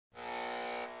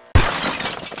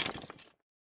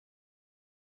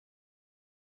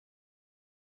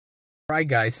Right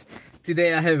guys,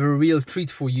 today I have a real treat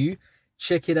for you.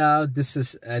 Check it out. This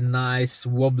is a nice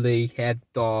wobbly head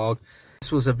dog.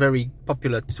 This was a very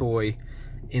popular toy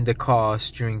in the cars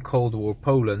during Cold War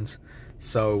Poland.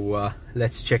 So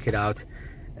let's check it out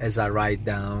as I ride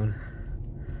down.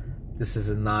 This is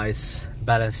a nice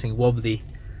balancing wobbly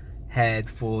head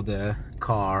for the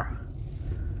car.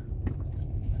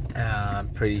 I'm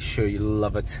pretty sure you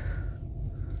love it.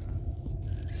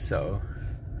 So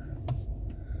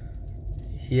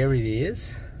here it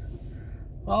is.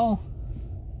 Well,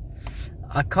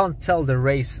 I can't tell the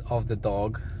race of the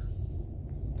dog.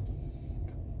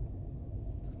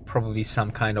 Probably some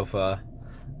kind of a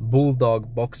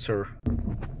bulldog boxer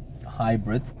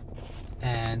hybrid,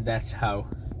 and that's how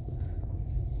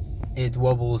it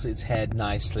wobbles its head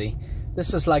nicely.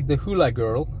 This is like the hula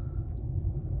girl,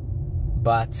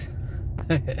 but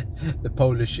the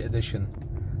Polish edition.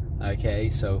 Okay,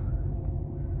 so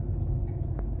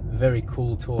very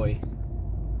cool toy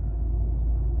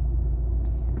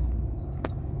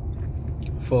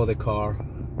for the car.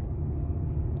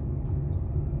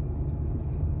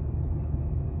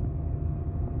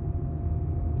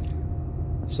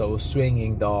 So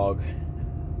swinging dog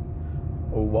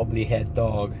or wobbly head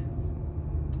dog.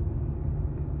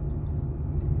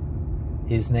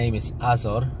 His name is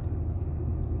Azor.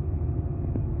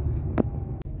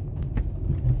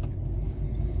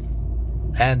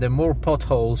 And the more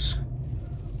potholes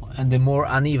and the more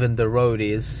uneven the road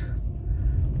is,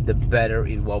 the better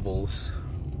it wobbles.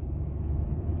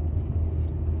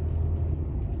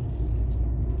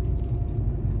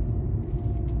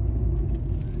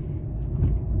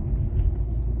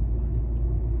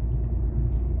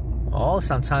 Oh,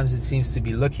 sometimes it seems to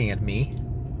be looking at me.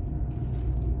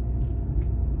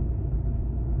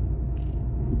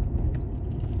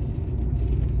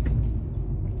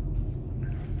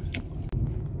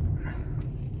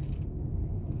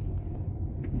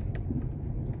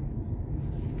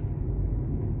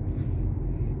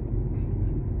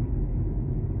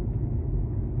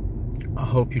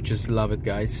 I hope you just love it,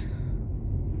 guys.